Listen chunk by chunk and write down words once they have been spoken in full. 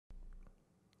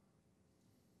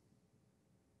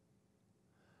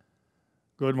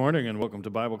Good morning and welcome to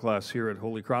Bible class here at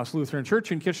Holy Cross Lutheran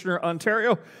Church in Kitchener,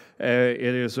 Ontario. It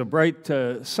is a bright,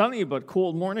 sunny but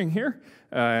cold morning here,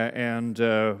 and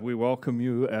we welcome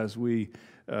you as we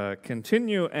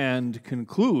continue and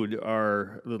conclude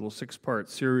our little six-part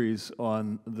series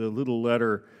on the little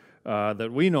letter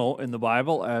that we know in the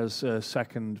Bible as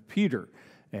 2 Peter.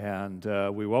 And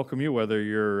we welcome you, whether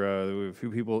you're a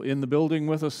few people in the building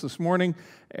with us this morning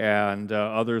and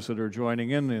others that are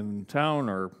joining in town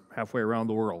or halfway around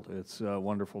the world. It's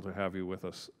wonderful to have you with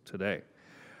us today.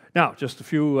 Now, just a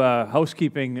few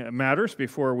housekeeping matters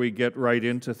before we get right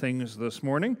into things this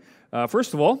morning.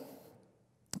 First of all,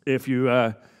 if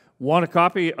you want a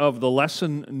copy of the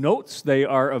lesson notes, they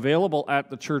are available at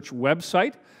the church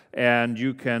website. And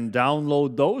you can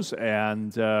download those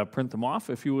and print them off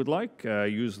if you would like.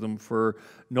 Use them for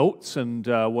notes and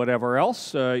whatever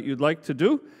else you'd like to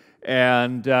do.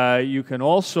 And you can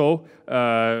also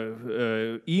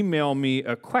email me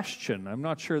a question. I'm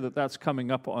not sure that that's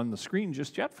coming up on the screen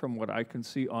just yet from what I can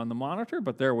see on the monitor,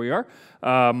 but there we are.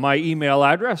 My email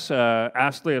address,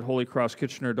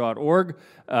 astley@holycrosskitchener.org.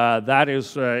 That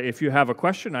is, if you have a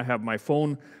question, I have my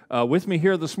phone with me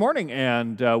here this morning,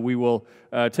 and we will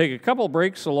take a couple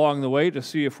breaks along the way to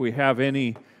see if we have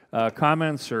any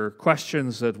comments or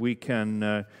questions that we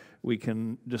can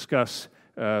discuss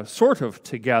sort of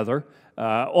together.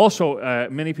 Also,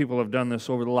 many people have done this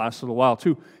over the last little while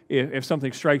too. If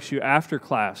something strikes you after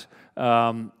class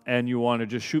and you want to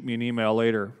just shoot me an email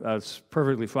later, that's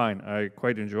perfectly fine. I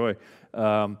quite enjoy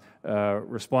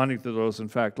responding to those. In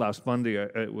fact, last Monday,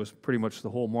 it was pretty much the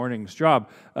whole morning's job,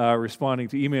 responding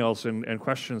to emails and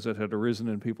questions that had arisen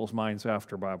in people's minds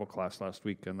after Bible class last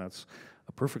week, and that's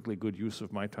a perfectly good use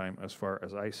of my time as far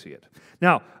as I see it.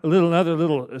 Now, another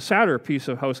little sadder piece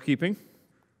of housekeeping.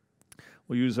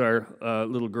 We'll use our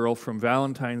little girl from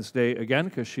Valentine's Day again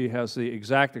because she has the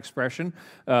exact expression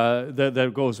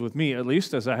that goes with me, at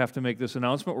least, as I have to make this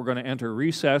announcement. We're going to enter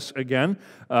recess again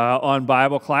on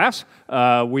Bible class.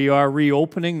 We are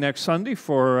reopening next Sunday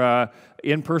for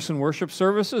in-person worship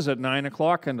services at 9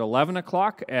 o'clock and 11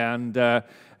 o'clock, and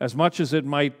as much as it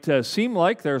might seem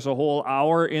like there's a whole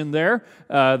hour in there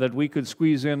that we could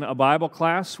squeeze in a Bible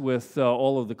class with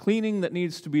all of the cleaning that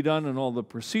needs to be done and all the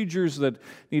procedures that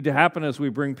need to happen as we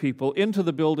bring people into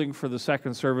the building for the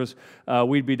second service,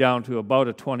 we'd be down to about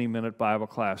a 20-minute Bible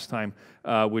class time,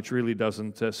 which really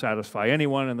doesn't satisfy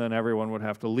anyone, and then everyone would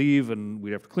have to leave, and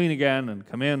we'd have to clean again and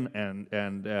come in,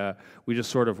 and we just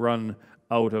sort of run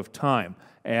out of time.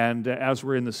 And as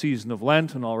we're in the season of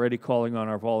Lent and already calling on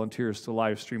our volunteers to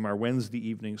live stream our Wednesday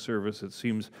evening service, it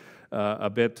seems a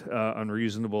bit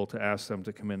unreasonable to ask them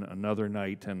to come in another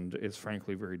night, and it's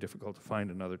frankly very difficult to find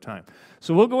another time.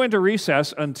 So we'll go into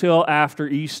recess until after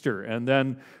Easter, and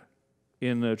then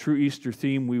in the true Easter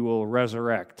theme, we will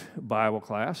resurrect Bible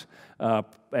class,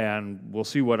 and we'll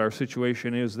see what our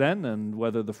situation is then, and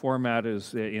whether the format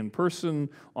is in person,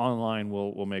 online,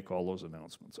 we'll make all those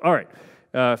announcements. All right.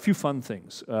 A few fun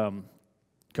things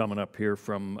coming up here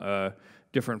from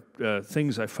different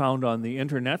things I found on the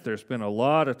internet. There's been a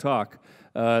lot of talk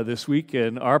this week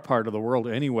in our part of the world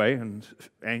anyway, and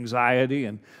anxiety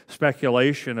and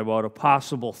speculation about a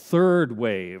possible third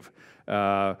wave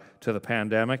to the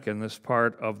pandemic in this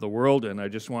part of the world. And I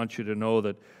just want you to know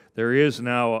that there is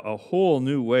now a whole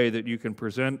new way that you can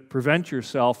prevent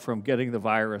yourself from getting the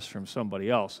virus from somebody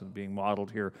else, and being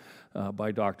modeled here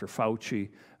by Dr. Fauci.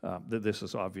 This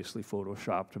is obviously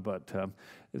photoshopped, but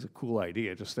it's a cool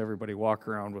idea. Just everybody walk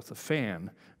around with a fan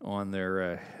on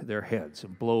their heads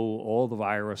and blow all the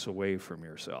virus away from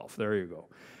yourself. There you go.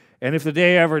 And if the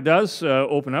day ever does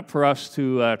open up for us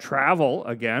to travel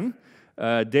again,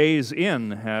 Days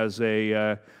Inn has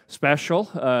a special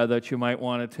that you might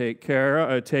want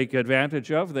to take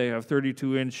advantage of. They have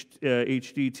 32-inch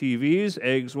HD TVs,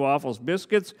 eggs, waffles,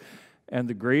 biscuits, and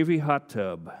the gravy hot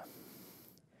tub.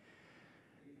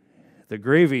 The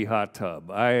gravy hot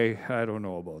tub. I don't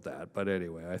know about that, but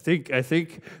anyway, I think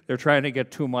they're trying to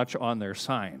get too much on their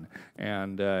sign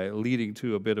and leading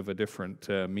to a bit of a different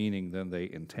meaning than they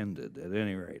intended. At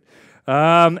any rate,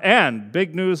 and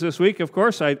big news this week. Of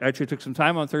course, I actually took some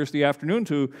time on Thursday afternoon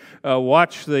to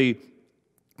watch the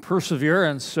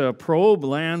Perseverance probe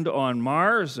land on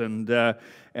Mars, and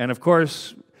of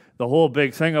course, the whole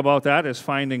big thing about that is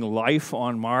finding life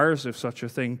on Mars, if such a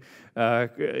thing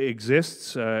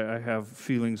exists. I have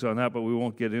feelings on that, but we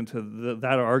won't get into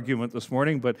that argument this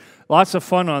morning. But lots of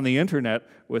fun on the internet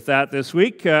with that this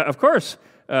week. Of course,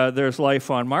 there's life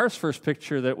on Mars. First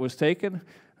picture that was taken,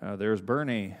 there's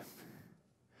Bernie.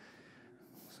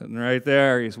 Sitting right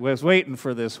there. He was waiting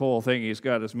for this whole thing. He's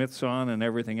got his mitts on and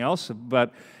everything else.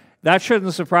 But That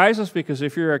shouldn't surprise us, because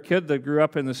if you're a kid that grew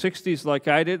up in the 60s like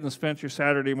I did and spent your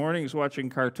Saturday mornings watching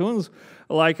cartoons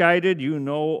like I did, you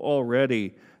know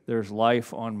already there's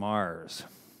life on Mars.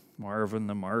 Marvin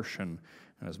the Martian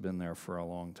has been there for a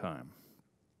long time.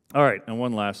 All right, and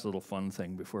one last little fun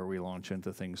thing before we launch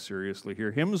into things seriously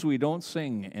here. Hymns we don't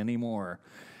sing anymore.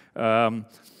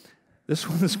 This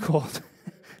one is called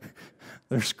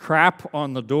There's Crap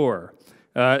on the Door.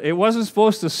 It wasn't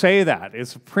supposed to say that.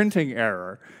 It's a printing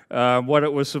error. What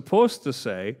it was supposed to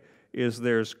say is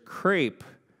there's crepe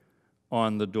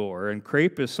on the door, and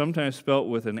crepe is sometimes spelt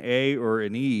with an A or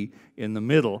an E in the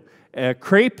middle.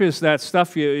 Crepe is that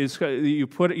stuff you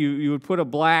would put a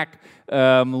black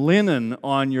linen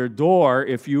on your door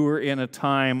if you were in a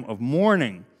time of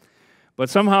mourning. But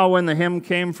somehow when the hymn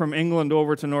came from England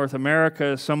over to North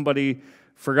America, somebody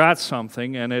forgot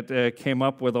something, and it came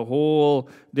up with a whole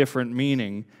different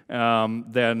meaning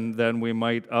than we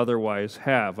might otherwise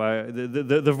have.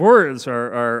 The words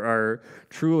are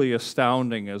truly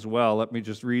astounding as well. Let me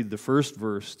just read the first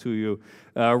verse to you.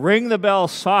 Ring the bell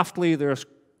softly, there's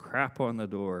crap on the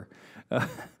door.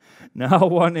 Now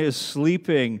one is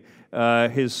sleeping,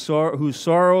 whose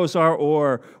sorrows are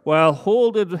o'er, while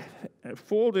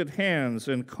folded hands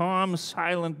and calm,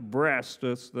 silent breast,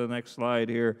 that's the next slide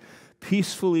here,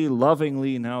 peacefully,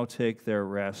 lovingly now take their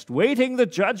rest. Waiting the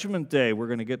judgment day. We're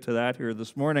going to get to that here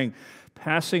this morning.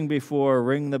 Passing before,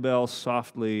 ring the bell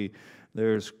softly.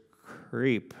 There's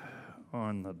creep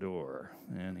on the door.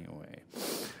 Anyway,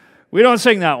 we don't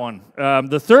sing that one.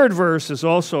 The third verse is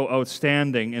also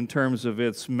outstanding in terms of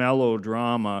its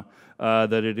melodrama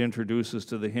that it introduces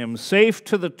to the hymn. Safe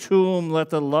to the tomb, let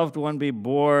the loved one be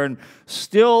born.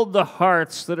 Stilled the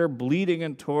hearts that are bleeding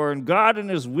and torn. God in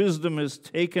his wisdom has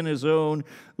taken his own,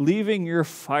 leaving your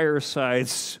fireside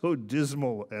so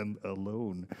dismal and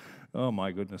alone. Oh,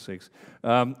 my goodness sakes.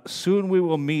 Soon we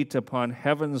will meet upon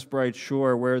heaven's bright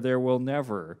shore, where there will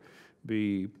never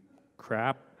be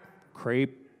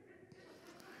crepe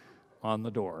on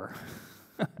the door.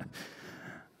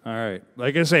 All right.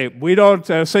 Like I say, we don't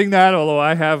sing that, although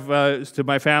I have, to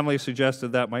my family,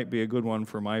 suggested that might be a good one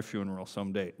for my funeral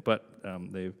someday. But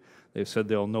they've said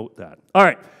they'll note that. All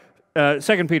right.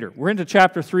 2 Peter. We're into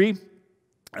chapter 3.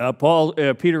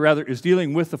 Peter is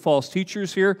dealing with the false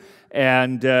teachers here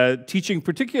and teaching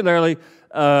particularly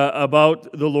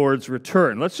about the Lord's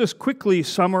return. Let's just quickly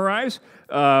summarize.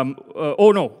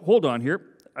 Hold on here.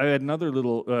 I had another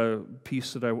little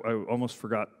piece that I almost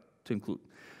forgot to include.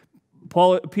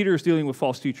 Peter is dealing with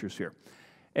false teachers here.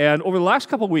 And over the last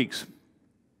couple of weeks,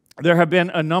 there have been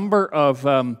a number of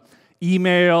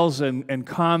emails and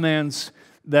comments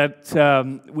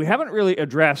that we haven't really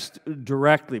addressed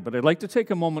directly, but I'd like to take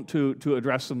a moment to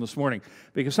address them this morning,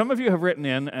 because some of you have written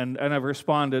in, and I've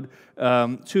responded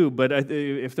too, but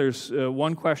if there's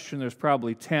one question, there's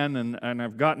probably 10, and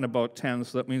I've gotten about 10,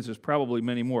 so that means there's probably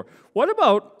many more. What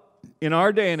about, in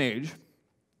our day and age,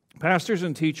 pastors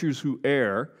and teachers who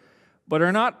err, but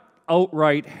are not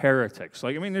outright heretics?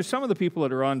 There's some of the people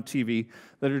that are on TV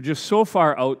that are just so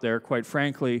far out there, quite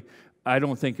frankly, I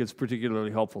don't think it's particularly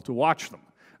helpful to watch them.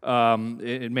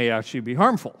 It may actually be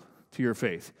harmful to your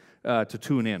faith to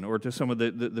tune in, or to some of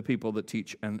the people that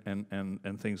teach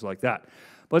and things like that.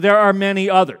 But there are many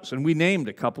others, and we named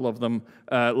a couple of them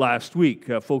last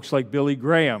week. Folks like Billy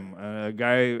Graham, a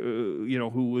guy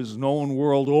who was known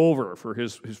world over for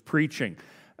his preaching.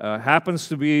 Happens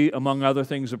to be, among other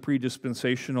things, a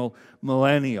predispensational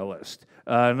millennialist.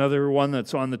 Another one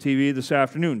that's on the TV this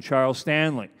afternoon, Charles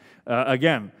Stanley.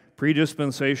 Again,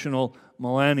 predispensational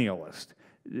millennialist.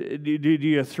 Do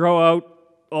you throw out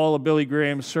all of Billy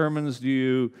Graham's sermons? Do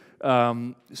you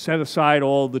set aside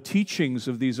all the teachings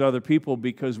of these other people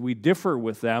because we differ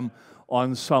with them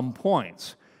on some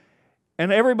points?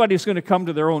 And everybody's going to come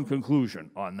to their own conclusion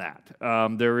on that.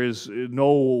 There is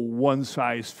no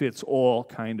one-size-fits-all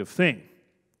kind of thing.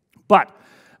 But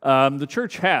the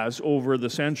church has, over the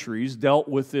centuries, dealt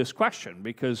with this question,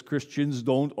 because Christians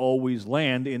don't always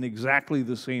land in exactly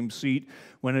the same seat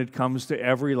when it comes to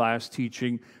every last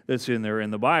teaching that's in there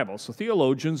in the Bible. So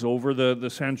theologians over the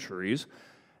centuries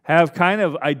have kind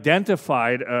of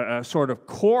identified a sort of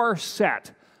core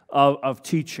set of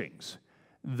teachings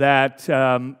that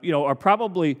are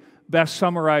probably best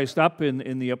summarized up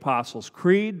in the Apostles'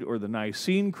 Creed or the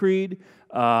Nicene Creed,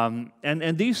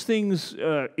 and these things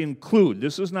include.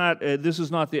 This is not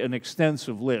an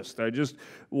extensive list. I just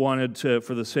wanted to,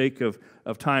 for the sake of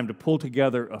time, to pull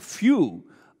together a few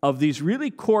of these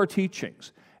really core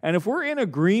teachings. And if we're in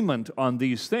agreement on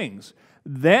these things,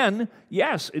 then,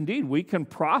 yes, indeed, we can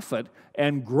profit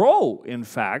and grow, in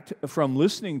fact, from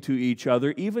listening to each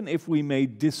other, even if we may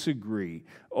disagree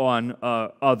on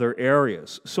other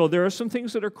areas. So there are some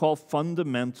things that are called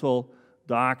fundamental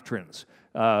doctrines,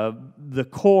 the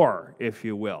core, if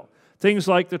you will. Things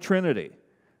like the Trinity,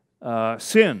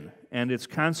 sin and its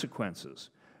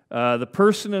consequences, the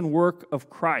person and work of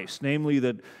Christ, namely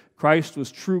that Christ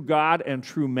was true God and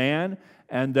true man,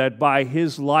 and that by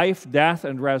his life, death,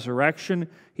 and resurrection,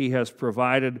 he has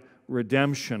provided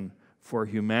redemption for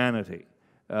humanity.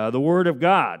 The Word of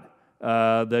God,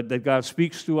 that God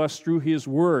speaks to us through his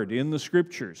Word in the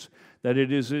Scriptures, that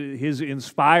it is his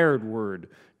inspired Word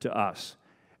to us.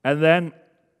 And then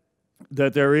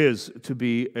that there is to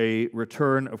be a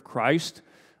return of Christ,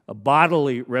 a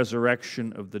bodily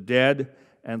resurrection of the dead,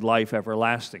 and life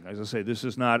everlasting. As I say, this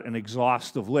is not an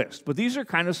exhaustive list, but these are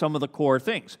kind of some of the core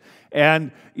things.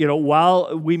 And,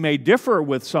 while we may differ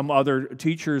with some other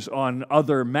teachers on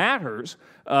other matters,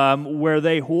 where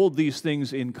they hold these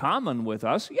things in common with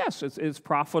us, yes, it's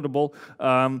profitable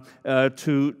to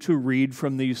read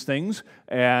from these things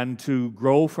and to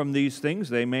grow from these things.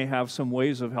 They may have some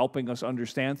ways of helping us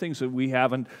understand things that we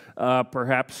haven't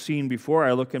perhaps seen before.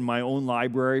 I look in my own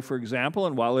library, for example,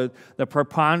 and while the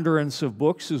preponderance of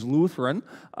books is Lutheran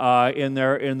in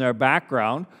their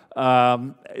background,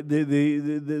 they're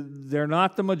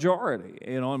not the majority.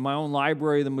 In my own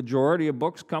library, the majority of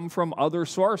books come from other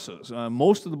sources.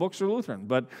 Most of the books are Lutheran,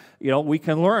 but we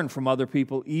can learn from other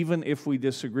people even if we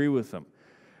disagree with them.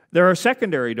 There are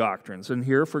secondary doctrines, and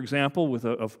here, for example, with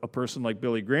a person like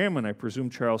Billy Graham and I presume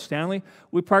Charles Stanley,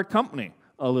 we part company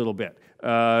a little bit.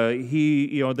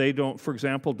 They don't, for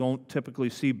example, don't typically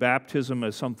see baptism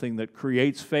as something that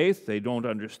creates faith. They don't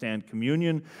understand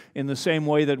communion in the same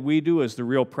way that we do as the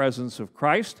real presence of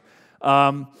Christ.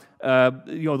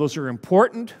 Those are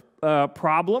important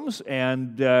problems,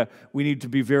 and we need to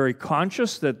be very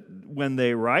conscious that when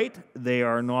they write, they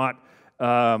are not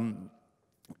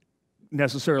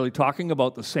necessarily talking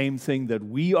about the same thing that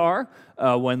we are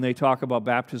when they talk about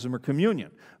baptism or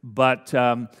communion. But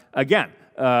again,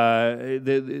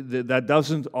 that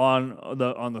doesn't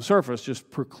on the surface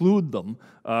just preclude them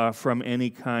from any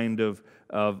kind of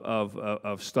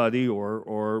study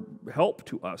or help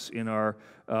to us in our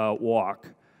walk.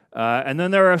 And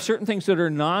then there are certain things that are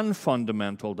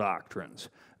non-fundamental doctrines,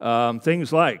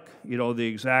 things like the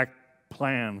exact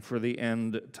plan for the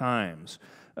end times,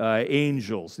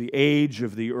 angels, the age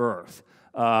of the earth.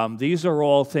 These are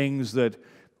all things that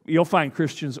you'll find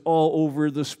Christians all over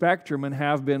the spectrum and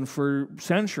have been for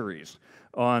centuries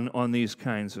on these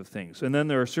kinds of things. And then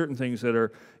there are certain things that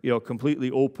are completely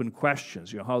open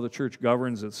questions. How the church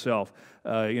governs itself,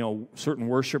 certain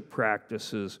worship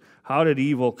practices. How did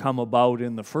evil come about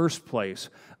in the first place?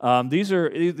 These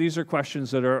are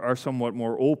questions that are somewhat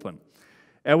more open.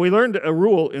 And we learned a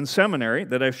rule in seminary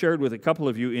that I've shared with a couple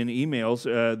of you in emails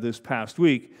this past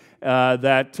week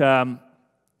that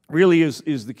really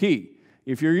is the key.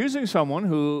 If you're using someone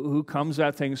who comes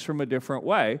at things from a different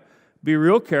way, be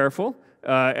real careful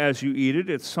as you eat it.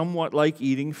 It's somewhat like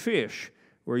eating fish,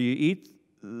 where you eat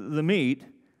the meat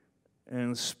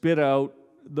and spit out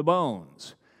the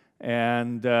bones.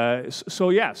 And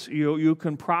so yes, you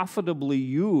can profitably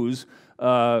use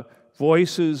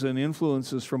voices and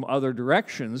influences from other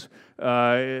directions.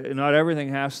 Not everything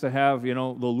has to have, the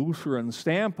Lutheran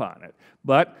stamp on it.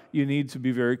 But you need to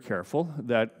be very careful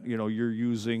that, you're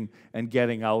using and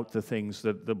getting out the things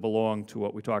that belong to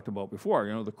what we talked about before,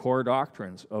 the core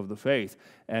doctrines of the faith,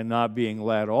 and not being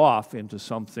led off into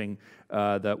something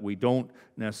that we don't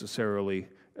necessarily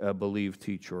believe,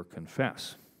 teach, or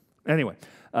confess. Anyway,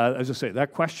 as I say,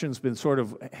 that question's been sort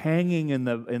of hanging in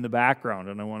the background,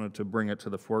 and I wanted to bring it to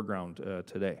the foreground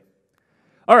today.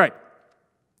 All right,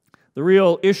 the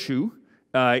real issue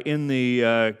in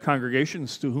the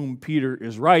congregations to whom Peter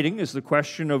is writing is the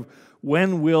question of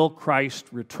when will Christ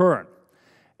return?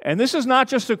 And this is not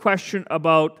just a question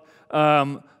about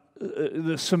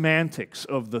the semantics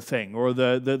of the thing or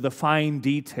the fine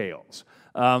details.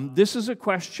 This is a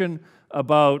question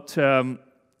about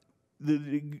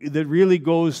that really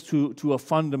goes to a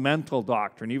fundamental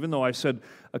doctrine. Even though I said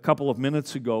a couple of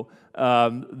minutes ago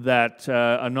that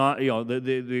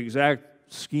the exact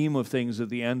scheme of things at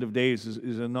the end of days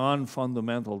is a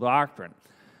non-fundamental doctrine.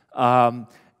 The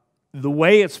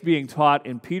way it's being taught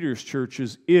in Peter's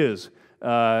churches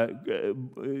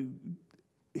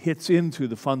hits into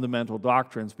the fundamental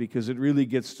doctrines because it really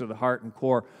gets to the heart and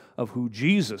core of who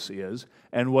Jesus is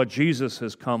and what Jesus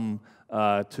has come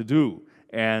to do.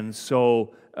 And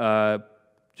so,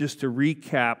 just to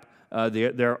recap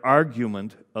their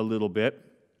argument a little bit,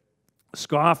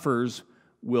 scoffers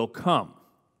will come.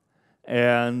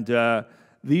 And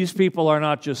these people are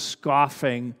not just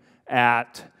scoffing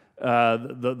at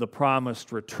the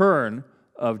promised return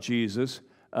of Jesus.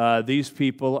 These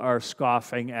people are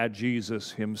scoffing at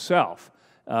Jesus himself,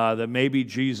 that maybe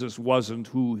Jesus wasn't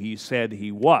who he said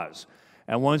he was.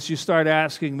 And once you start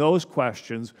asking those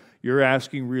questions, you're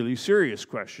asking really serious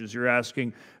questions. You're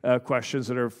asking questions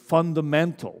that are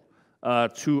fundamental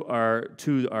to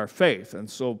our faith. And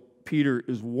so Peter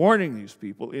is warning these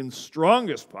people in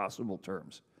strongest possible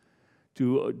terms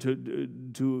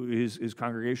to his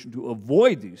congregation to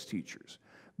avoid these teachers,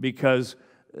 because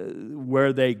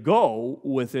where they go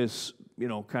with this,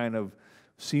 kind of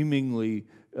seemingly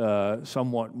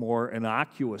somewhat more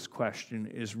innocuous question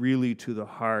is really to the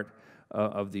heart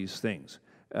of these things.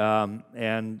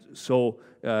 And so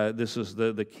this is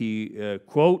the key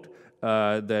quote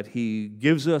that he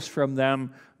gives us from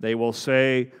them. They will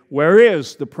say, "Where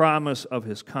is the promise of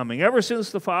his coming? Ever since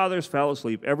the fathers fell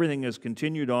asleep, everything has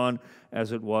continued on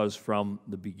as it was from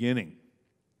the beginning."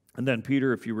 And then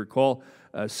Peter, if you recall,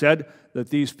 said that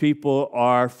these people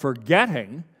are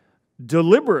forgetting,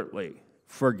 deliberately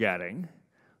forgetting,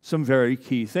 some very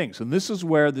key things. And this is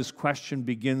where this question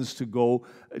begins to go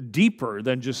deeper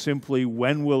than just simply,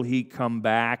 when will he come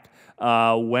back?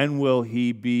 When will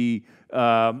he be,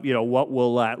 what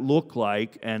will that look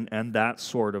like? And that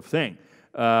sort of thing.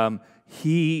 What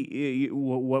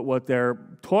they're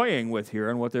toying with here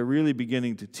and what they're really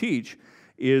beginning to teach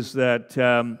is that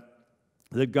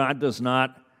God does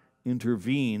not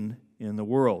intervene in the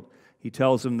world. He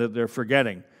tells them that they're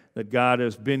forgetting that God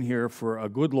has been here for a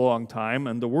good long time,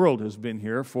 and the world has been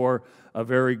here for a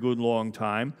very good long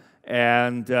time.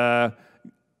 And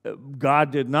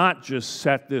God did not just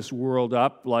set this world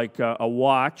up like a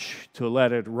watch to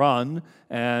let it run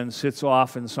and sits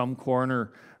off in some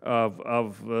corner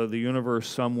of the universe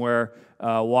somewhere,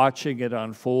 watching it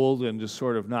unfold and just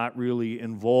sort of not really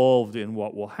involved in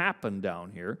what will happen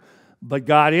down here. But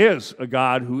God is a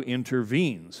God who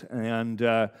intervenes, and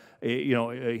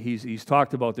he's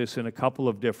talked about this in a couple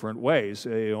of different ways.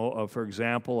 For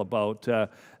example, about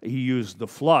he used the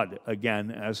flood again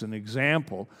as an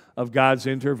example of God's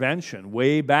intervention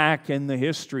way back in the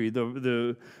history,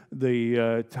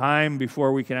 the time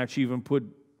before we can actually even put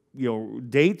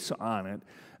dates on it.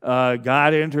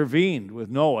 God intervened with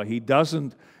Noah. He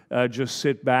doesn't just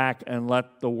sit back and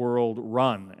let the world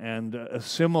run. And a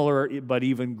similar but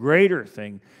even greater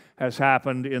thing has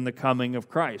happened in the coming of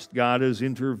Christ. God has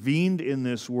intervened in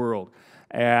this world,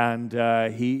 and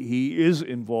he is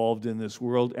involved in this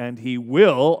world, and he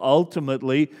will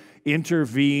ultimately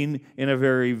intervene in a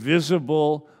very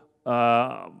visible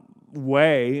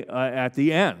way at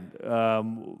the end.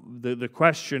 The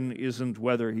question isn't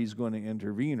whether he's going to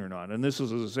intervene or not. And this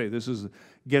is, as I say,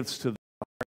 gets to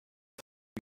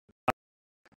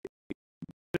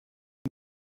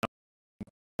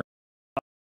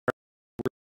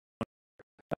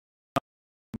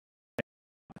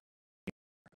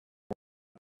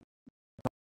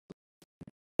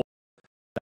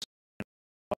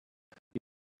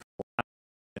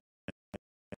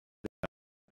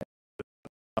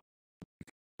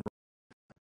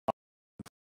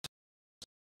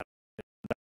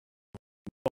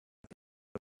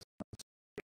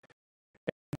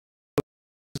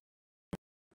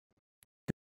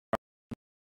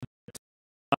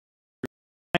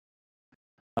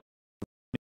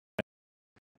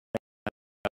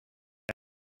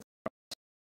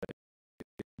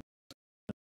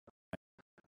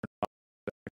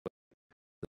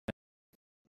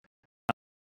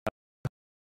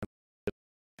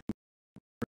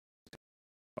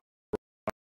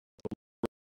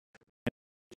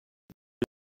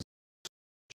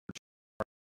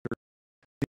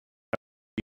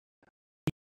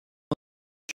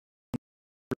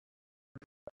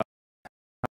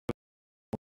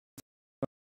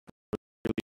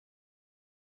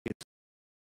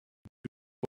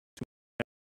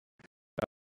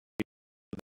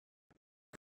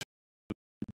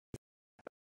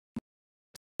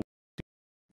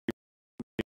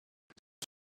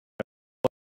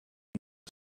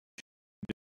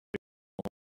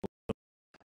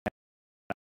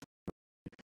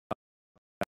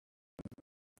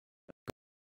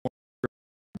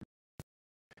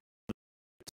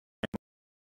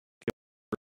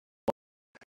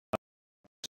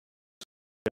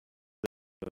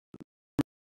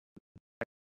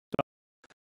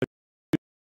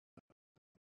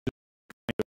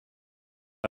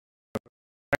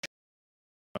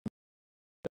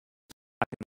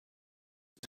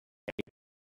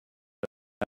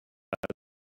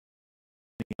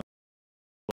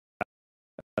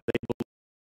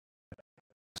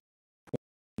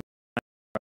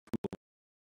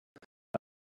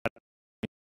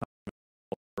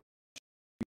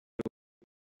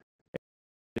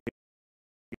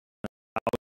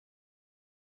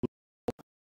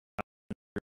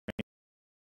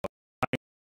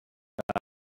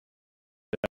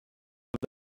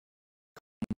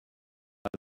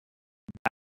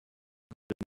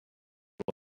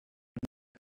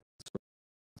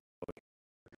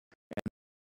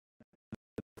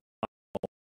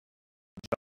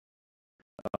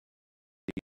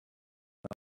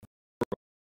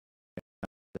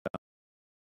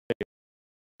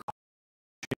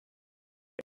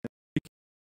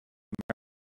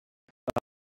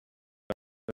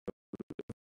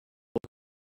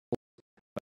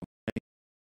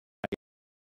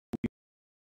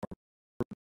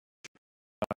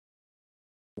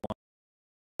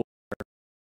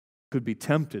could be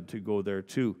tempted to go there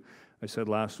too. I said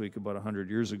last week, about 100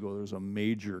 years ago, there was a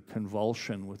major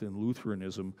convulsion within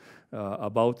Lutheranism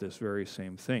about this very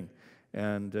same thing.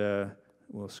 And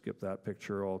we'll skip that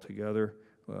picture altogether.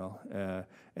 Well,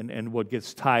 and what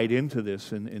gets tied into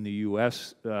this in the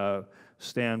U.S.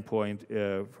 Standpoint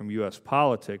from U.S.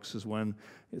 politics is when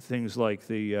things like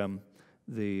the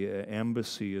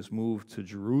embassy is moved to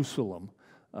Jerusalem.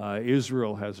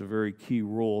 Israel has a very key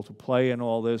role to play in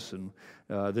all this, and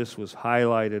this was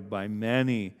highlighted by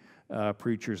many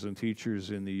preachers and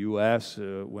teachers in the U.S.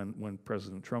 When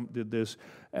President Trump did this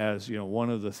as one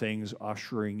of the things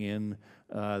ushering in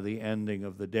the ending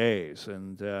of the days.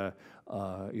 And a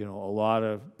lot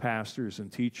of pastors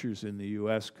and teachers in the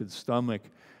U.S. could stomach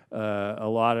a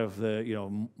lot of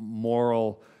the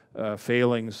moral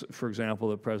failings, for example,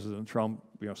 that President Trump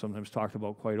sometimes talked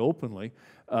about quite openly,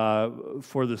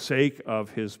 for the sake of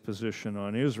his position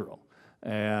on Israel,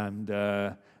 and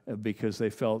because they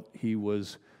felt he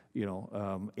was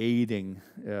aiding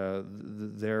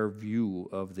their view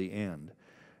of the end.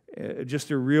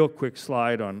 Just a real quick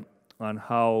slide on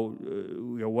how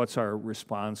what's our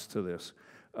response to this.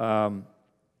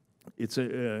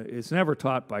 It's never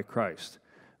taught by Christ,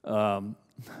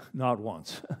 not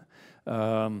once.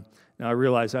 Now I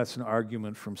realize that's an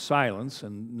argument from silence,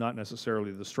 and not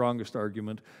necessarily the strongest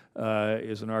argument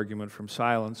is an argument from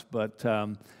silence. But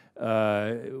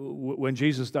when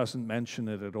Jesus doesn't mention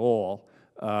it at all,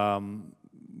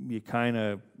 you kind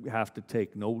of have to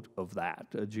take note of that.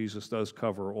 Jesus does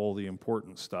cover all the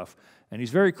important stuff, and he's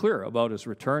very clear about his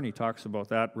return. He talks about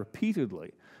that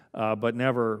repeatedly, but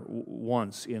never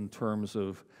once in terms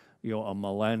of a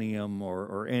millennium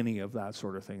or any of that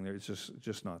sort of thing. It's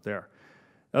just not there.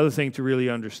 The other thing to really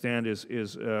understand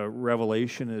is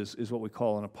Revelation is what we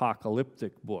call an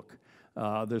apocalyptic book.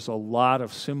 There's a lot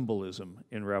of symbolism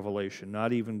in Revelation.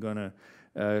 Not even going to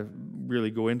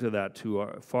really go into that too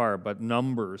far, but the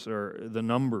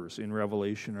numbers in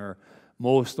Revelation are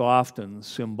most often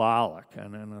symbolic,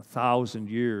 and in 1,000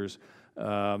 years,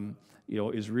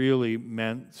 is really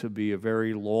meant to be a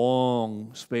very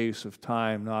long space of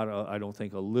time, not I don't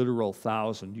think a literal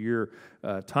 1,000-year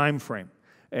time frame.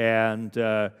 And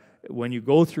when you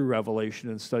go through Revelation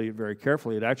and study it very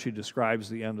carefully, it actually describes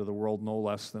the end of the world no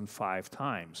less than 5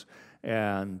 times.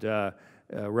 And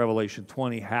Revelation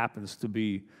 20 happens to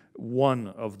be one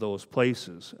of those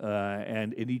places.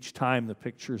 And in each time, the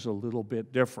picture's a little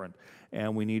bit different.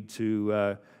 And we need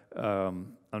to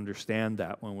understand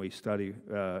that when we study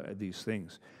these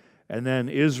things. And then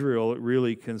Israel, it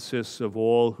really consists of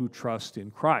all who trust in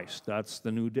Christ. That's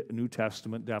the New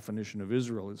Testament definition of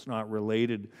Israel. It's not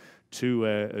related to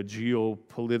a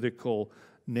geopolitical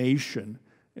nation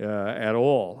at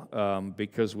all,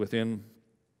 because within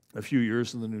a few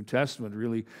years in the New Testament,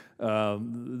 really,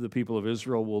 the people of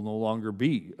Israel will no longer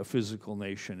be a physical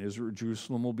nation.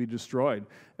 Jerusalem will be destroyed.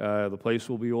 The place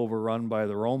will be overrun by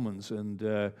the Romans,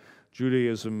 and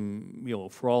Judaism,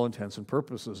 for all intents and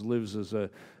purposes, lives as a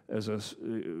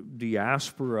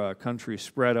diaspora country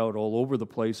spread out all over the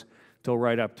place till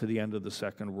right up to the end of the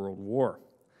Second World War.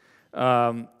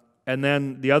 And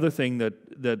then the other thing that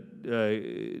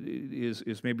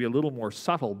is maybe a little more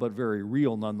subtle but very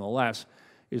real nonetheless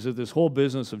is that this whole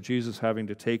business of Jesus having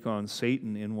to take on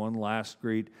Satan in one last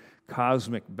great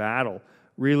cosmic battle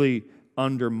really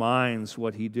undermines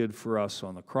what he did for us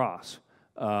on the cross.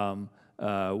 What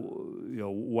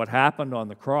happened on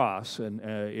the cross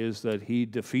is that he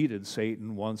defeated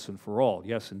Satan once and for all.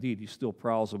 Yes, indeed, he still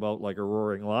prowls about like a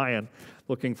roaring lion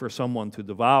looking for someone to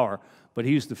devour, but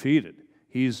he's defeated.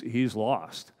 He's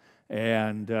lost.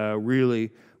 And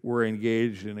really, we're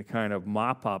engaged in a kind of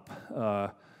mop-up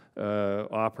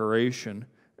operation,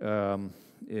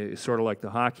 sort of like the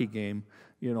hockey game,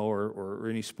 or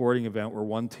any sporting event where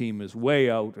one team is way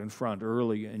out in front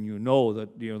early, and that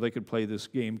they could play this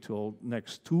game till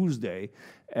next Tuesday,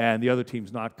 and the other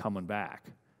team's not coming back,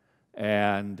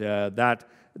 and that's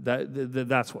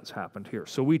what's happened here.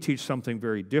 So we teach something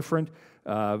very different,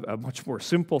 a much more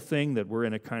simple thing, that we're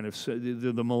in a kind of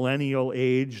the millennial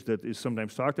age that is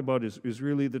sometimes talked about is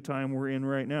really the time we're in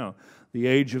right now, the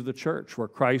age of the church, where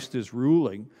Christ is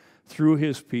ruling through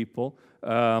his people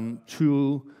in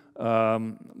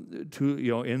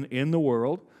the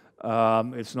world.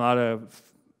 It's not a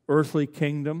earthly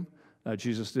kingdom.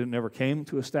 Jesus never came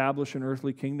to establish an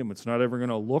earthly kingdom. It's not ever going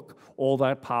to look all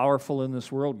that powerful in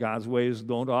this world. God's ways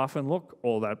don't often look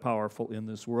all that powerful in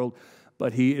this world,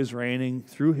 but he is reigning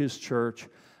through his church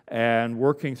and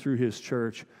working through his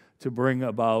church to bring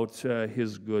about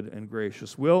his good and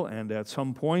gracious will. And at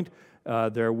some point,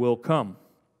 there will come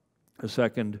a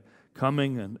second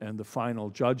coming and the final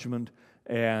judgment,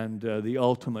 and the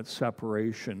ultimate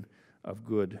separation of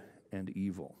good and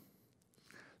evil.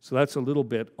 So that's a little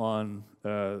bit on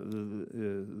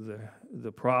the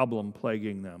problem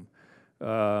plaguing them.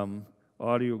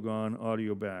 Audio gone,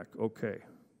 audio back. Okay,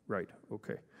 right,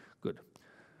 okay, good.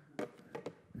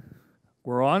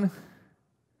 We're on?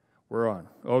 We're on.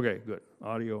 Okay, good.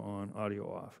 Audio on,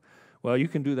 audio off. Well, you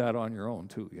can do that on your own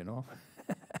too, you know.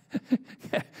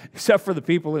 Except for the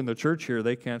people in the church here,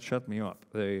 they can't shut me up.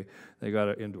 They got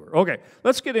to endure. Okay,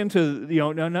 let's get into,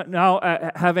 now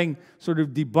having sort of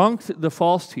debunked the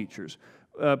false teachers,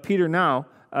 Peter now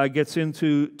gets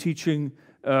into teaching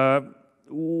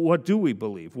what do we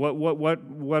believe?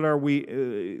 What are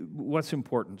we? What's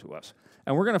important to us?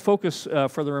 And we're going to focus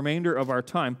for the remainder of our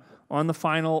time on the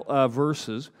final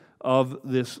verses of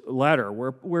this letter,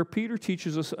 where Peter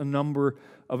teaches us a number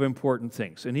of important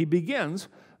things. And he begins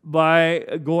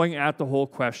by going at the whole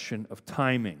question of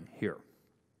timing here.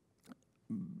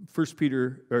 2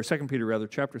 Peter,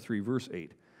 chapter 3, verse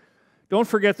 8. Don't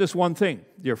forget this one thing,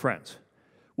 dear friends.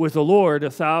 With the Lord,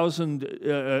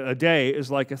 a day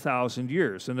is like 1,000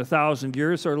 years, and 1,000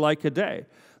 years are like a day.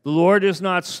 The Lord is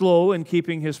not slow in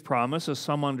keeping his promise, as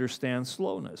some understand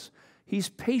slowness. He's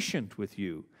patient with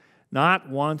you, not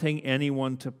wanting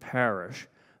anyone to perish,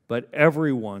 but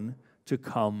everyone to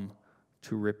come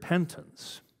to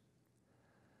repentance.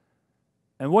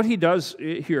 And what he does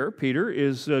here, Peter,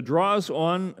 is draws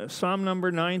on Psalm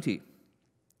number 90.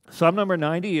 Psalm number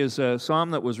 90 is a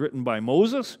psalm that was written by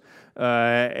Moses,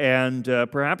 and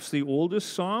perhaps the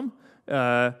oldest psalm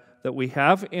that we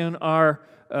have in our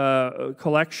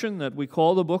collection that we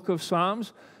call the Book of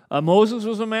Psalms. Moses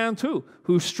was a man, too,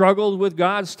 who struggled with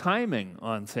God's timing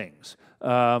on things.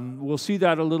 We'll see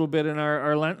that a little bit in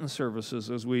our Lenten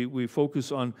services as we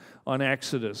focus on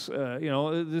Exodus.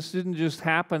 This didn't just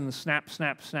happen snap,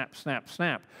 snap, snap, snap,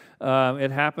 snap.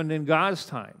 It happened in God's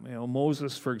time.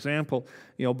 Moses, for example,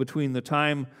 between the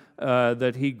time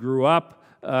that he grew up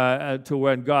to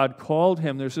when God called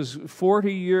him, there's this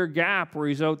 40-year gap where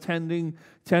he's out tending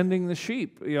the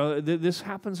sheep. This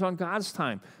happens on God's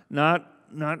time, not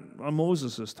on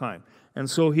Moses' time. And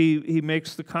so he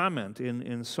makes the comment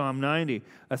in Psalm 90,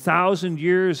 1,000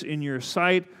 years in your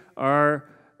sight are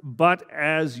but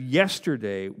as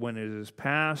yesterday when it is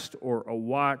past, or a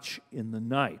watch in the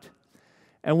night.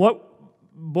 And what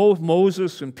both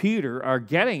Moses and Peter are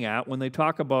getting at when they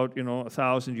talk about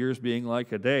 1,000 years being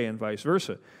like a day and vice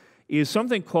versa is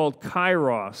something called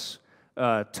kairos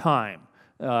time.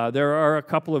 There are a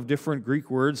couple of different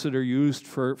Greek words that are used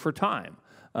for time.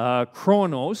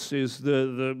 Chronos is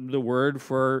the word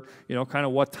for kind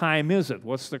of what time is it?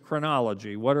 What's the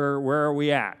chronology? Where are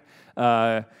we at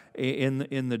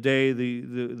in the day,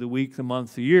 the week, the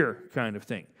month, the year kind of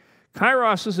thing.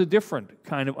 Kairos is a different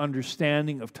kind of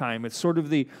understanding of time. It's sort of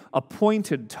the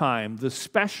appointed time, the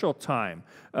special time,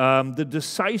 the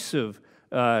decisive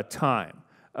time,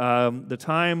 the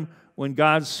time when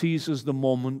God seizes the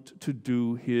moment to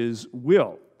do his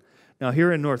will. Now,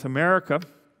 here in North America,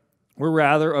 we're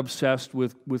rather obsessed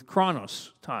with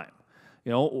Chronos time.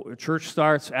 Church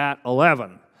starts at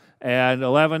 11, and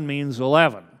 11 means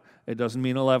 11. It doesn't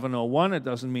mean 11:01, it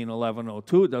doesn't mean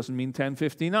 11:02, it doesn't mean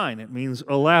 10:59, it means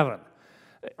 11.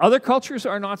 Other cultures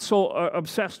are not so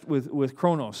obsessed with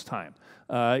Chronos time.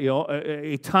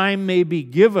 A time may be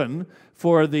given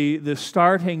for the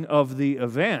starting of the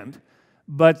event,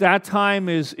 but that time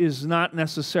is not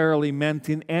necessarily meant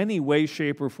in any way,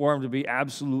 shape, or form to be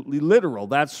absolutely literal.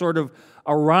 That's sort of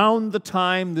around the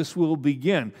time this will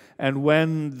begin. And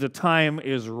when the time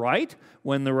is right,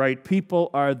 when the right people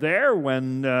are there,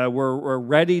 when we're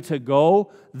ready to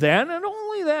go, then and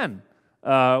only then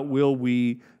will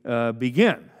we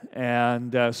begin.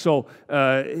 And so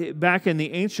back in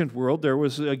the ancient world, there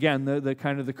was, again, the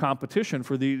kind of the competition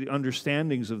for the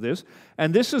understandings of this.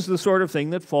 And this is the sort of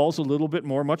thing that falls a little bit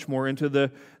much more into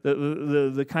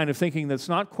the kind of thinking that's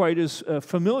not quite as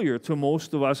familiar to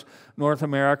most of us North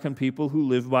American people who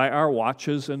live by our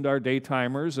watches and our day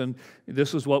timers. And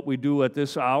this is what we do at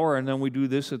this hour, and then we do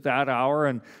this at that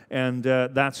hour, and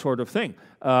that sort of thing.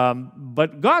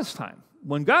 But God's time,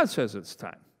 when God says it's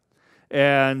time,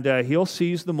 and he'll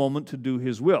seize the moment to do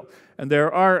his will. And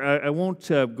there are, I won't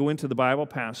go into the Bible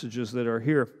passages that are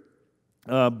here,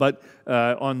 but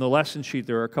on the lesson sheet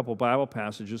there are a couple Bible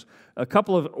passages. A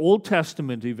couple of Old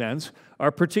Testament events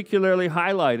are particularly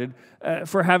highlighted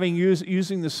for having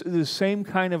using this same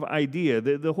kind of idea,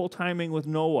 the whole timing with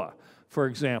Noah, for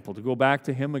example, to go back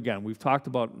to him again. We've talked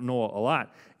about Noah a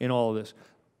lot in all of this.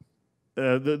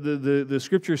 The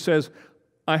scripture says,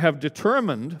 I have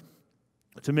determined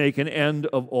to make an end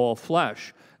of all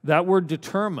flesh. That word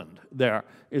determined there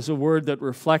is a word that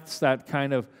reflects that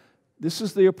kind of, this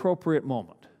is the appropriate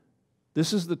moment.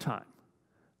 This is the time.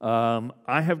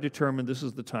 I have determined this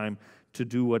is the time to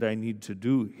do what I need to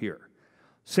do here.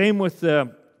 Same with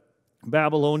the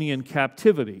Babylonian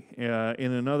captivity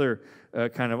in another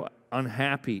kind of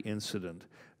unhappy incident.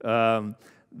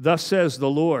 Thus says the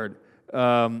Lord,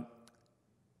 a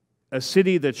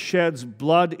city that sheds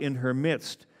blood in her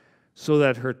midst, so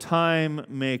that her time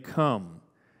may come,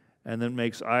 and then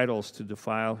makes idols to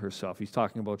defile herself. He's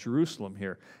talking about Jerusalem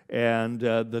here. And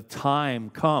the time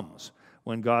comes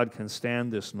when God can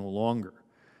stand this no longer.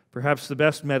 Perhaps the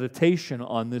best meditation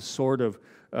on this sort of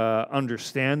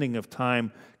understanding of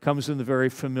time comes in the very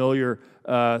familiar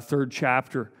third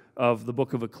chapter of the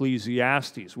book of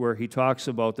Ecclesiastes, where he talks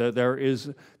about that there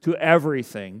is to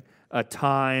everything a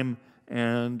time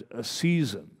and a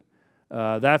season.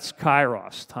 That's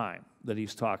Kairos time that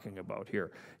he's talking about here.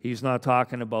 He's not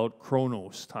talking about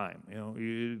Chronos time.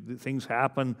 Things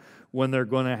happen when they're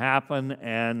going to happen,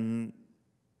 and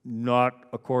not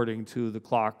according to the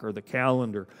clock or the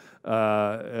calendar.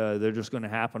 They're just going to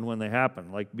happen when they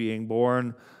happen, like being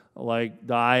born, like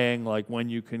dying, like when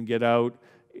you can get out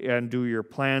and do your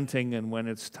planting, and when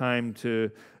it's time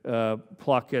to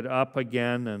pluck it up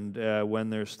again, and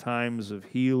when there's times of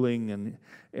healing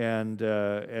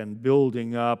and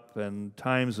building up, and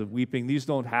times of weeping. These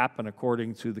don't happen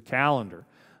according to the calendar.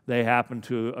 They happen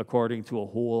according to a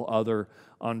whole other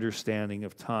understanding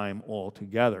of time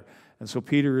altogether. And so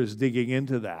Peter is digging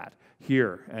into that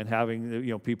here and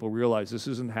having people realize this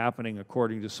isn't happening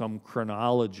according to some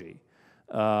chronology,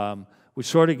 which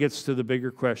sort of gets to the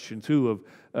bigger question too of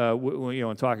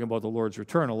in talking about the Lord's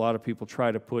return. A lot of people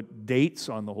try to put dates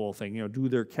on the whole thing, do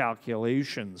their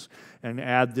calculations and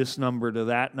add this number to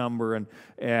that number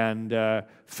and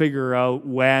figure out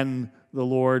when the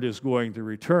Lord is going to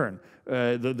return.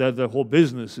 The whole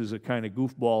business is a kind of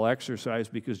goofball exercise,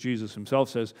 because Jesus himself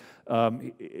says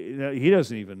he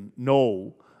doesn't even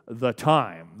know the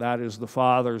time. That is the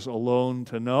Father's alone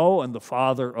to know, and the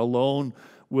Father alone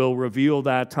will reveal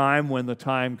that time when the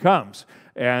time comes.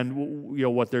 And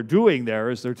what they're doing there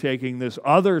is they're taking this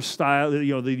other style, the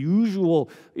usual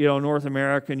North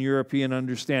American, European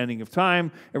understanding of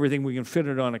time, everything we can fit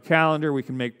it on a calendar, we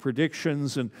can make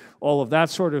predictions and all of that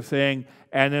sort of thing,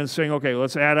 and then saying, okay,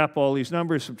 let's add up all these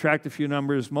numbers, subtract a few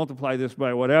numbers, multiply this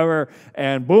by whatever,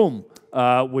 and boom,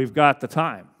 we've got the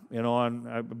time.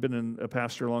 I've been a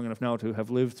pastor long enough now to have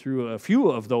lived through a few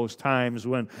of those times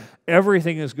when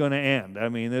everything is going to end. I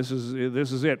mean, this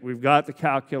is it. We've got the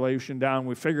calculation down.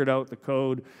 We figured out the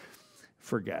code.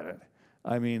 Forget it.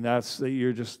 I mean,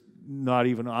 you're just not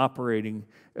even operating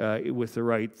with the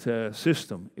right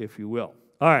system, if you will.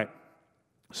 All right.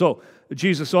 So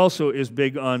Jesus also is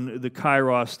big on the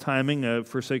Kairos timing.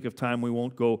 For sake of time, we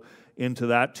won't go into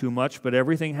that too much, but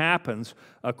everything happens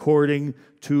according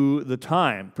to the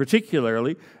time,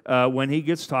 particularly when he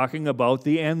gets talking about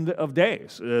the end of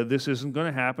days. This isn't going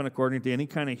to happen according to any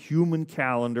kind of human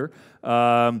calendar.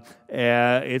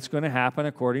 It's going to happen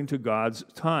according to God's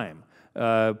time.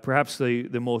 Perhaps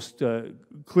the most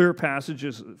clear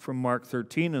passages from Mark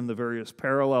 13 and the various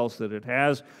parallels that it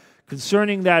has.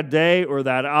 Concerning that day or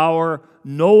that hour,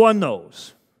 no one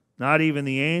knows, not even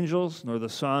the angels nor the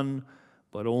Son,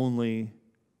 but only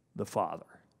the Father.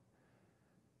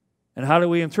 And how do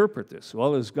we interpret this?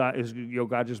 Well, is God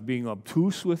just being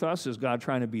obtuse with us? Is God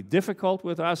trying to be difficult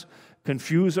with us,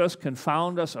 confuse us,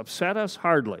 confound us, upset us?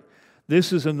 Hardly.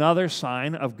 This is another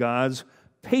sign of God's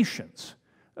patience.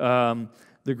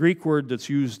 The Greek word that's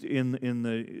used in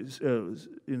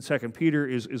 2 Peter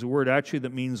is a word actually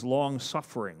that means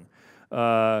long-suffering.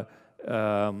 The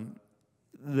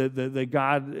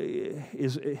God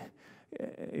is,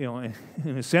 in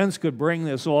a sense, could bring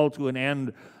this all to an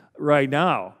end right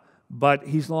now, but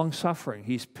he's long-suffering.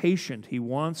 He's patient. He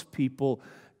wants people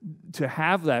to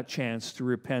have that chance to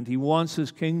repent. He wants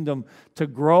his kingdom to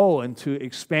grow and to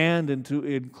expand and to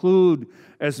include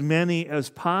as many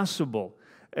as possible.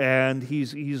 And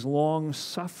he's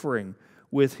long-suffering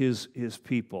with his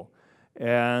people.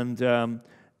 And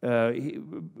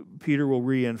Peter will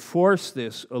reinforce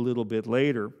this a little bit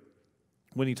later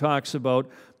when he talks about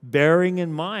bearing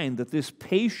in mind that this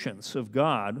patience of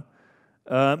God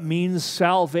means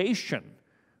salvation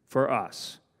for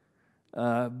us.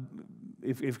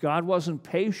 If God wasn't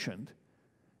patient,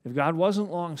 if God wasn't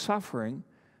long-suffering,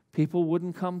 people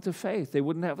wouldn't come to faith. They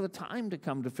wouldn't have the time to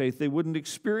come to faith. They wouldn't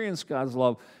experience God's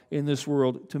love in this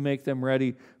world to make them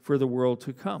ready for the world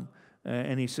to come.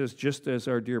 And he says, just as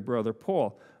our dear brother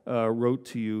Paul wrote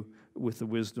to you with the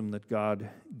wisdom that God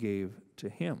gave to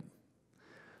him.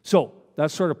 So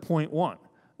that's sort of point one.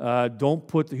 Don't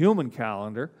put the human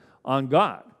calendar on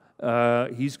God.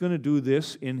 He's going to do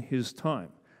this in His time.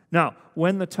 Now,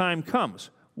 when the time comes,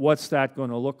 what's that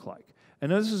going to look like?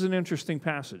 And this is an interesting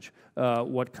passage,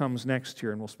 what comes next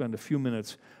here, and we'll spend a few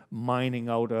minutes mining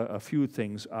out a few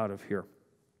things out of here.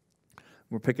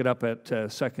 We'll pick it up at 2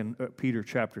 Peter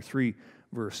chapter 3,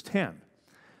 verse 10.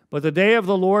 But the day of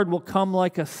the Lord will come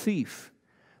like a thief.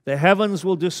 The heavens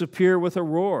will disappear with a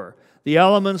roar. The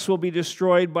elements will be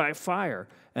destroyed by fire,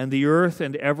 and the earth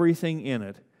and everything in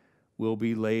it will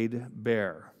be laid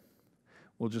bare.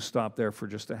 We'll just stop there for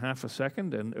just a half a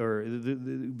second,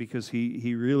 because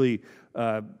he really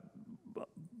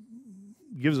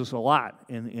gives us a lot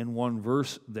in one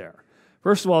verse there.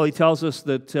 First of all, he tells us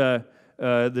that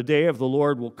the day of the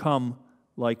Lord will come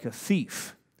like a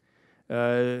thief.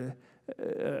 A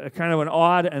kind of an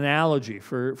odd analogy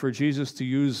for Jesus to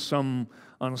use some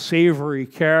unsavory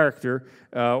character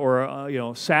or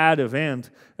a sad event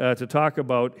to talk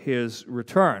about His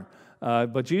return.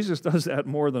 But Jesus does that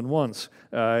more than once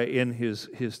in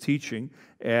his teaching,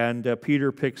 and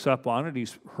Peter picks up on it.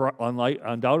 He's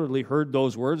undoubtedly heard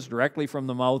those words directly from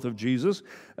the mouth of Jesus,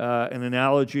 an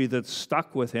analogy that's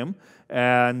stuck with him.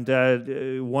 And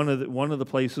one of the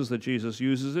places that Jesus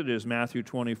uses it is Matthew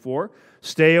 24.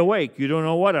 Stay awake. You don't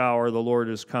know what hour the Lord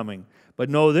is coming. But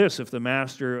know this, if the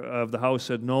master of the house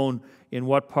had known in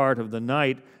what part of the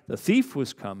night the thief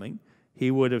was coming, he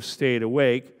would have stayed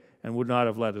awake and would not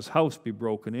have let his house be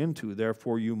broken into.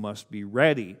 Therefore you must be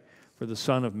ready, for the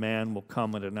Son of Man will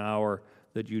come at an hour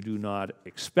that you do not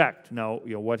expect. Now,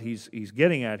 what he's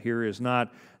getting at here is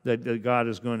not that God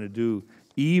is going to do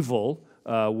evil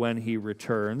when He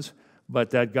returns,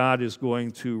 but that God is going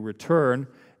to return,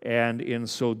 and in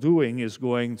so doing is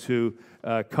going to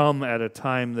come at a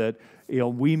time that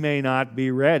we may not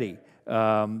be ready.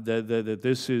 That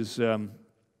this is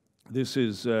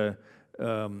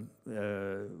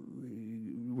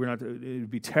we're not to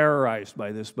be terrorized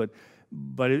by this, but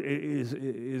it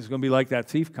is going to be like that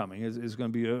thief coming. It's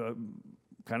going to be a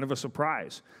kind of a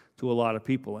surprise to a lot of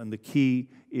people, and the key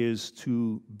is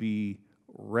to be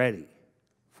ready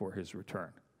for His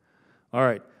return. All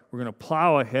right, we're going to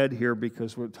plow ahead here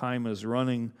because time is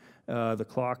running. The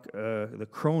clock, the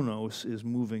chronos is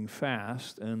moving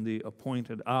fast, and the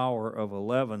appointed hour of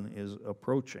 11 is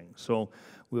approaching. So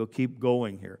we'll keep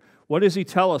going here. What does he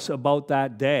tell us about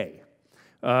that day?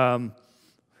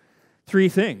 Three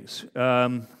things.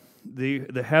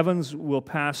 The heavens will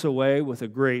pass away with a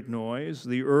great noise.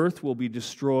 The earth will be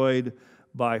destroyed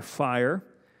by fire.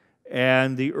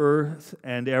 And the earth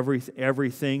and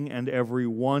everything and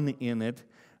everyone in it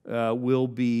will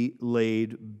be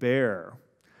laid bare.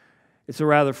 It's a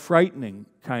rather frightening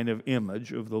kind of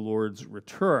image of the Lord's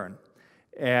return.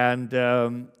 And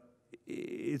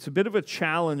it's a bit of a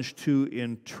challenge to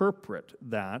interpret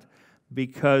that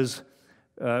because,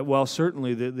 while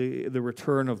certainly the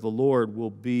return of the Lord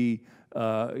will be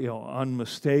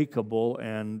unmistakable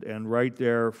and right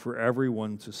there for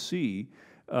everyone to see,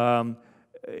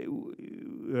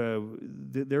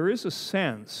 there is a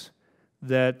sense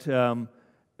that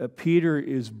Peter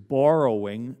is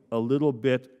borrowing a little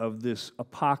bit of this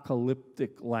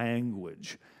apocalyptic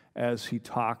language as he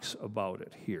talks about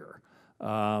it here.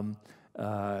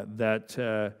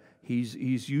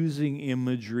 He's using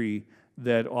imagery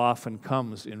that often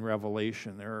comes in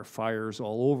Revelation. There are fires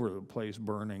all over the place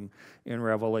burning in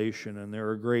Revelation, and there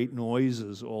are great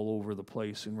noises all over the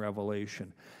place in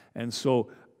Revelation. And so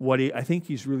I think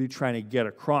he's really trying to get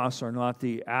across are not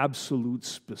the absolute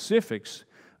specifics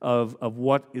of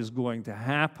what is going to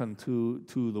happen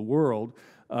to the world,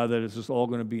 that it's just all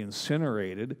going to be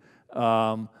incinerated,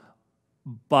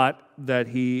 but that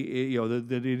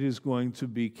that it is going to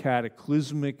be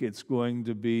cataclysmic. It's going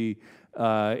to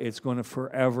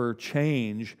forever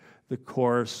change the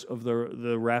course of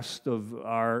the rest of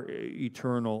our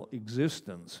eternal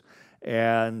existence.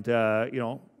 And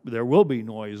there will be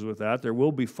noise with that. There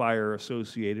will be fire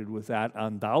associated with that,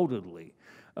 undoubtedly.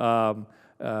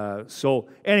 So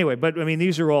anyway, but I mean,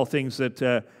 these are all things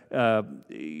that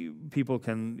people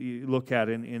can look at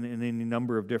in any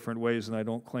number of different ways, and I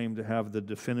don't claim to have the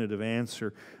definitive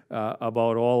answer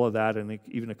about all of that. And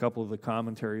even a couple of the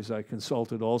commentaries I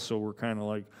consulted also were kind of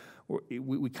like,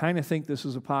 we kind of think this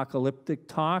is apocalyptic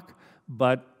talk,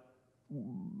 but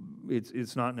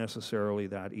it's not necessarily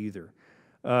that either.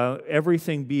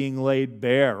 Everything being laid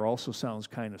bare also sounds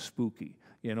kind of spooky.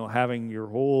 Having your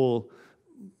whole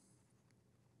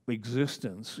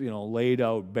existence, laid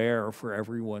out bare for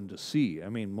everyone to see. I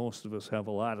mean, most of us have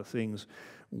a lot of things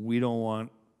we don't want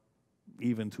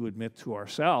even to admit to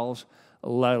ourselves,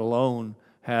 let alone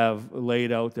have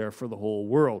laid out there for the whole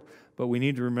world. But we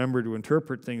need to remember to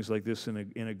interpret things like this in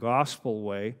a gospel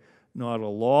way, not a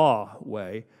law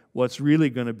way. What's really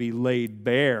going to be laid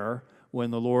bare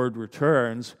when the Lord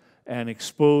returns and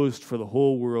exposed for the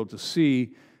whole world to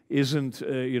see isn't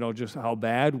just how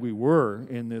bad we were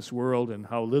in this world and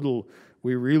how little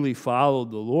we really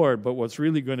followed the Lord, but what's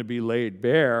really going to be laid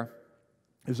bare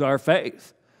is our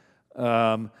faith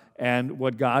and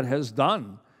what God has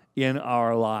done in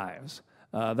our lives.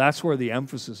 That's where the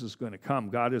emphasis is going to come.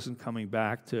 God isn't coming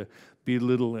back to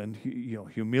belittle and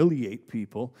humiliate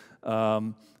people,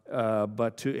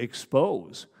 but to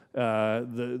expose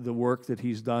the work that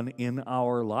He's done in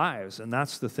our lives. And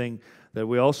that's the thing that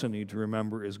we also need to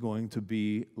remember is going to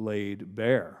be laid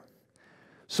bare.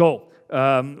 So,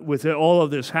 with all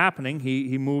of this happening,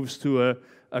 he moves to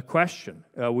a question.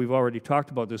 We've already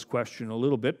talked about this question a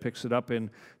little bit, picks it up in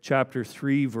chapter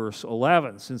 3, verse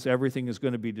 11. Since everything is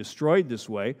going to be destroyed this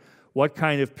way, what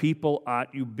kind of people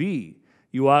ought you be?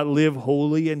 You ought to live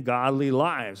holy and godly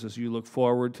lives as you look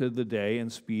forward to the day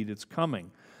and speed its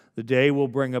coming. The day will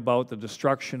bring about the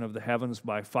destruction of the heavens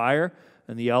by fire,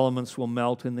 and the elements will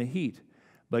melt in the heat.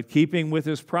 But keeping with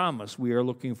His promise, we are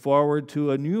looking forward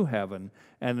to a new heaven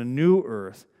and a new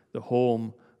earth, the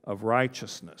home of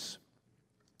righteousness.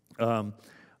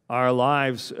 Our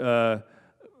lives are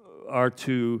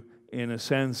to, in a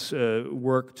sense,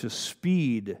 work to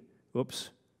speed the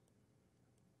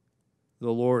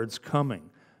Lord's coming.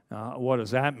 What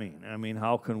does that mean? I mean,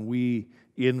 how can we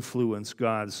influence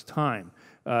God's time?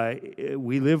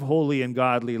 We live holy and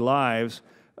godly lives,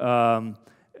 and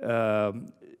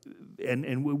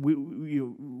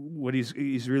what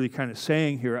he's really kind of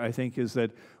saying here, I think, is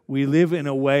that we live in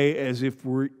a way as if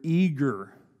we're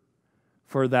eager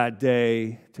for that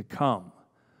day to come.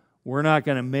 We're not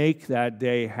going to make that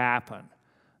day happen.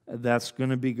 That's going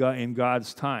to be in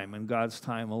God's time and God's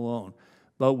time alone.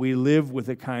 But we live with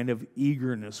a kind of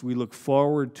eagerness. We look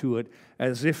forward to it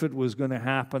as if it was going to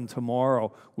happen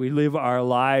tomorrow. We live our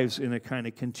lives in a kind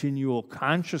of continual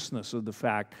consciousness of the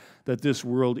fact that this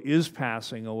world is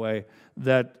passing away,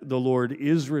 that the Lord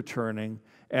is returning,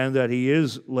 and that He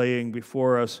is laying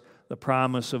before us the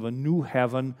promise of a new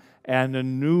heaven and a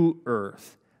new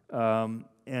earth.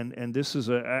 And this is,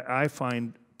 I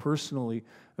find personally,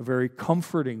 a very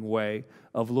comforting way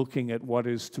of looking at what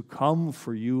is to come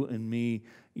for you and me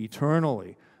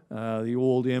eternally. The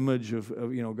old image of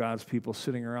God's people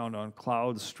sitting around on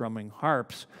clouds strumming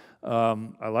harps.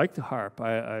 I like the harp.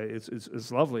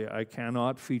 It's lovely. I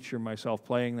cannot feature myself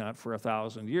playing that for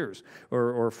 1,000 years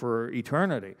or for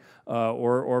eternity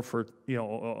or for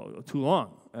too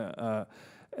long. I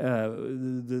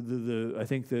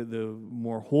think the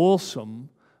more wholesome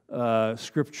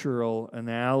scriptural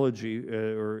analogy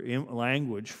or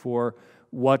language for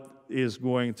what is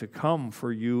going to come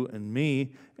for you and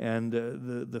me and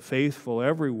the faithful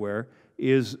everywhere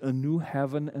is a new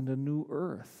heaven and a new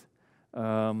earth.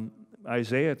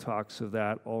 Isaiah talks of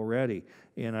that already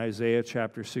in Isaiah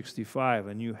chapter 65,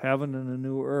 a new heaven and a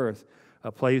new earth,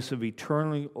 a place of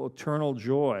eternal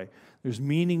joy. There's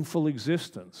meaningful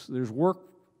existence. There's work.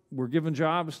 We're given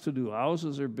jobs to do.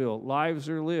 Houses are built. Lives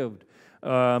are lived.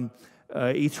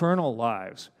 Eternal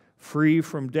lives, free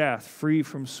from death, free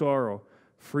from sorrow,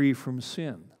 free from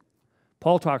sin.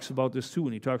 Paul talks about this too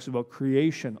when he talks about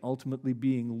creation ultimately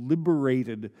being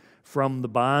liberated from the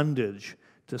bondage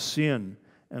to sin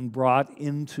and brought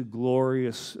into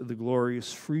the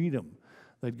glorious freedom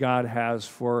that God has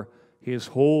for His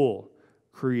whole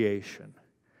creation.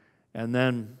 And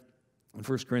then in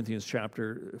 1 Corinthians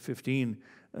chapter 15,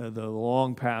 the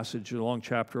long passage, the long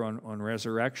chapter on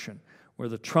resurrection, where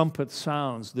the trumpet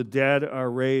sounds, the dead are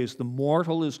raised, the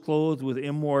mortal is clothed with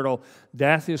immortal,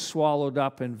 death is swallowed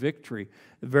up in victory.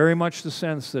 Very much the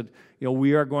sense that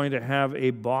we are going to have a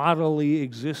bodily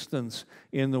existence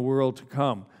in the world to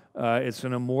come. It's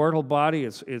an immortal body.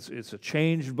 It's a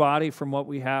changed body from what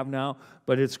we have now,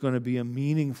 but it's going to be a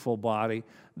meaningful body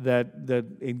that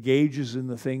engages in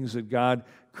the things that God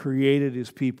created His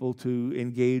people to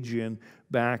engage in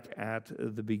back at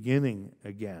the beginning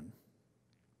again.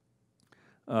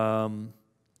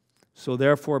 So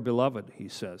therefore, beloved, he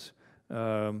says,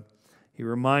 he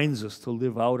reminds us to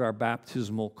live out our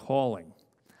baptismal calling,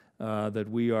 that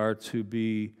we are to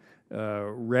be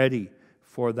ready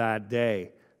for that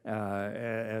day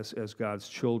as God's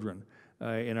children.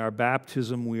 In our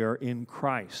baptism, we are in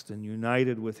Christ and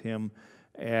united with Him,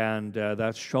 and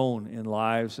that's shown in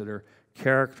lives that are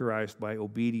characterized by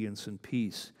obedience and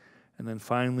peace. And then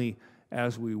finally,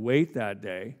 as we wait that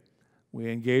day, we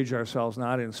engage ourselves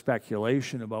not in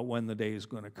speculation about when the day is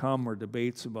going to come or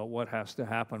debates about what has to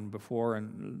happen before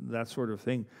and that sort of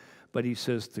thing, but he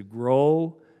says to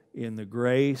grow in the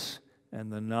grace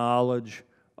and the knowledge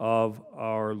of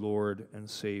our Lord and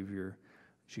Savior,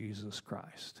 Jesus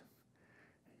Christ.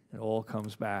 It all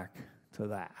comes back to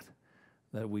that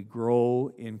we grow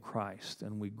in Christ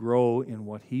and we grow in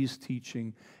what He's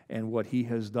teaching and what He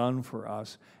has done for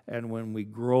us. And when we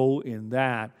grow in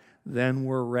that, then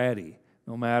we're ready,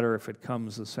 no matter if it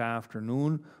comes this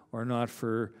afternoon or not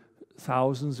for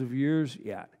thousands of years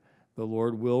yet. The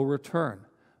Lord will return.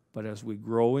 But as we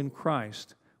grow in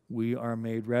Christ, we are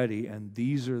made ready, and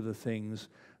these are the things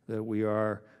that we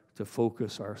are to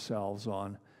focus ourselves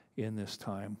on in this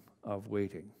time of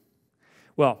waiting.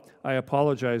 Well, I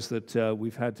apologize that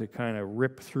we've had to kind of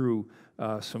rip through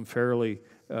some fairly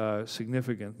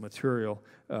significant material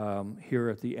here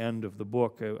at the end of the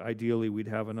book. Ideally, we'd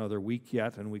have another week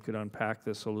yet, and we could unpack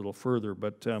this a little further,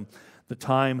 but the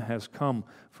time has come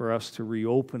for us to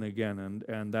reopen again,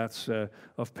 and that's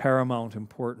of paramount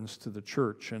importance to the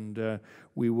church, and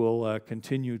we will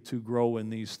continue to grow in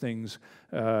these things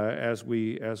as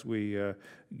we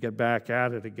get back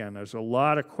at it again. There's a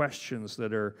lot of questions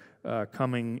that are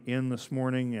coming in this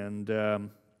morning, and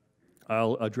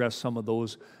I'll address some of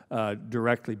those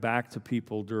directly back to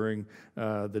people during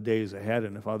the days ahead,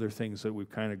 and if other things that we've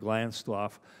kind of glanced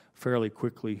off fairly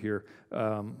quickly here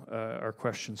are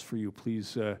questions for you,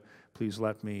 please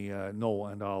let me know,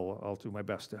 and I'll do my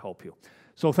best to help you.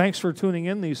 So thanks for tuning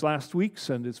in these last weeks,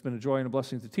 and it's been a joy and a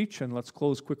blessing to teach, and let's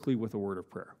close quickly with a word of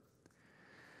prayer.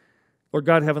 Lord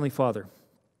God, Heavenly Father,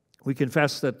 we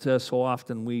confess that so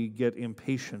often we get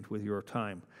impatient with your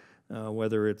time,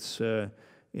 whether it's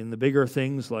in the bigger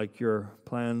things like your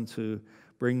plan to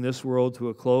bring this world to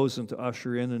a close and to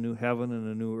usher in a new heaven and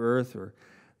a new earth, or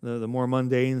the more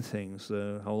mundane things.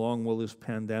 How long will this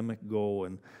pandemic go,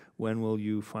 and when will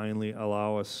you finally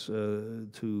allow us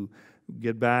to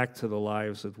get back to the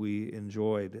lives that we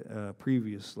enjoyed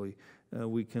previously?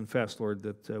 We confess, Lord,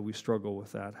 that we struggle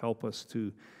with that. Help us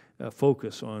to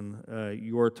focus on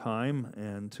your time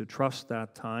and to trust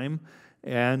that time,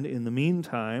 and in the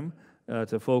meantime,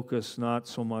 to focus not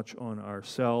so much on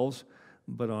ourselves,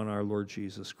 but on our Lord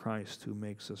Jesus Christ, who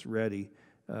makes us ready,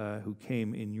 who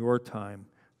came in your time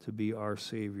to be our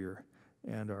Savior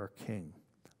and our King.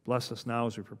 Bless us now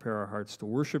as we prepare our hearts to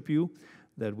worship you,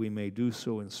 that we may do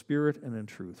so in spirit and in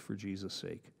truth for Jesus'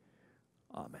 sake.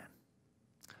 Amen.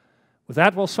 With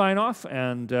that, we'll sign off,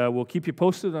 and we'll keep you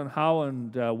posted on how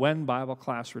and when Bible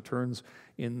class returns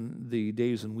in the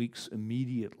days and weeks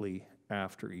immediately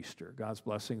after Easter. God's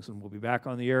blessings, and we'll be back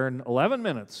on the air in 11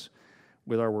 minutes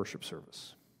with our worship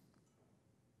service.